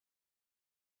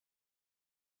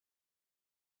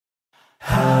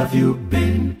Have you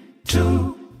been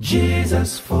to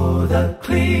Jesus for the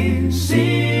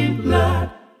cleansing blood?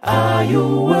 Are you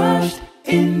washed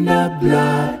in the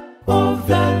blood of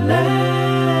the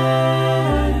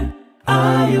Lamb?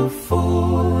 Are you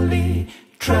fully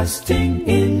trusting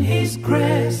in His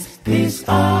grace this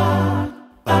hour?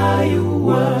 Are you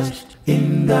washed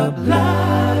in the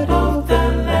blood of the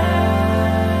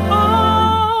Lamb?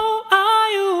 Oh, are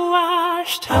you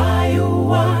washed? Are you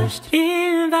washed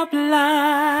In the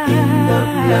blood? in the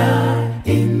blood,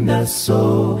 in the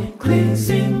soul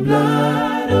cleansing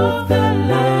blood of the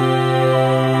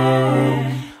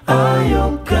Lamb? Are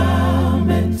your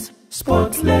garments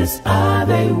spotless? Are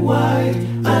they white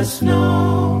as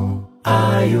snow?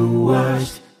 Are you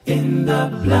washed in the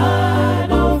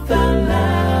blood of the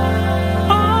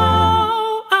Lamb?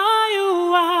 Oh, are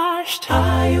you washed?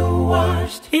 Are you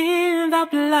washed In the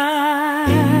blood?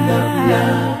 in the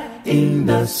blood, in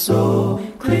the soul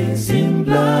cleansing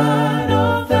blood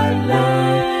of the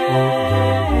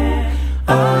Lamb?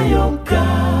 Are your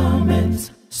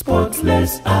garments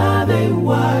spotless? Are they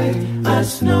white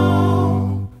as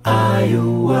snow? Are you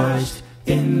washed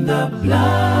in the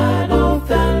blood of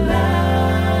the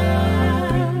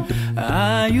Lamb?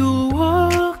 Are you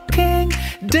walking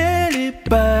daily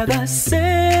by the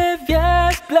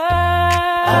Savior's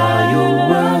blood? Are you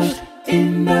washed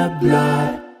in the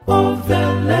blood of the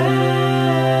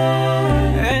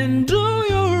Lamb? And do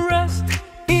you rest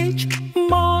each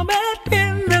moment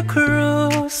in the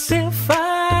crucified?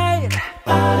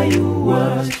 Are you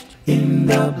washed in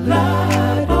the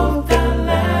blood of the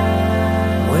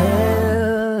Lamb?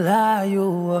 Well, are you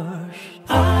washed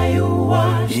Are you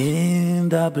washed in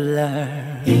the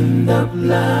blood? in the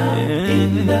blood,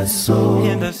 in the soul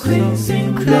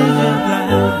cleansing blood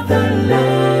of the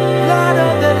Lamb? Blood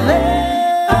of the Lamb.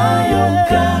 Are your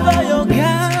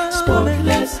garments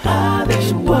spotless? Are they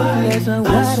white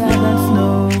as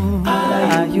snow?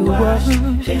 Are you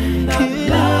washed in the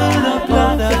blood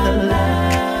of the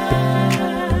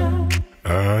Lamb?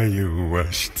 Are you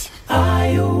washed Are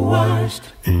you washed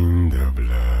in the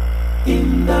blood?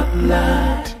 in the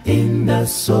blood, in the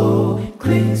soul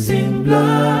cleansing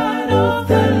blood of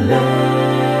the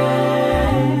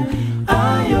Lamb?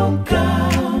 Are your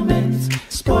garments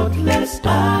spotless?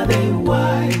 Are they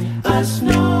white as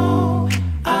snow?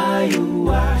 Are you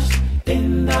washed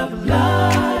in the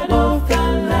blood of the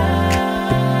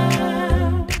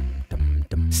Lamb?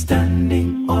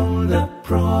 Standing on the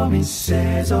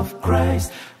promises of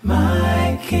Christ,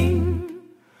 my King.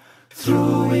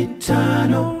 Through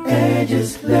eternal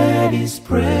ages let His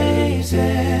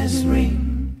praises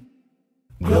ring.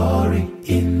 Glory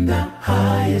in the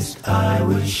highest I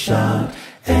will shout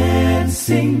and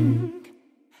sing.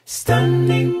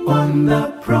 Standing on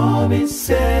the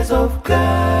promises of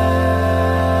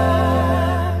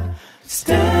God.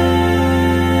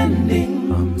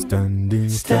 Standing, I'm standing,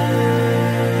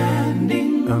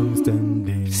 standing, I'm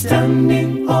standing,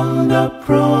 standing on the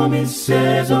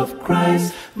promises of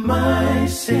Christ, my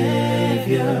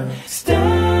Savior.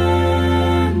 Standing,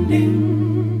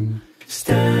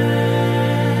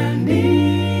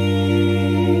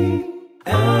 standing,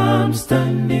 I'm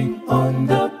standing on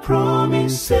the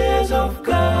promises of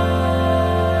God.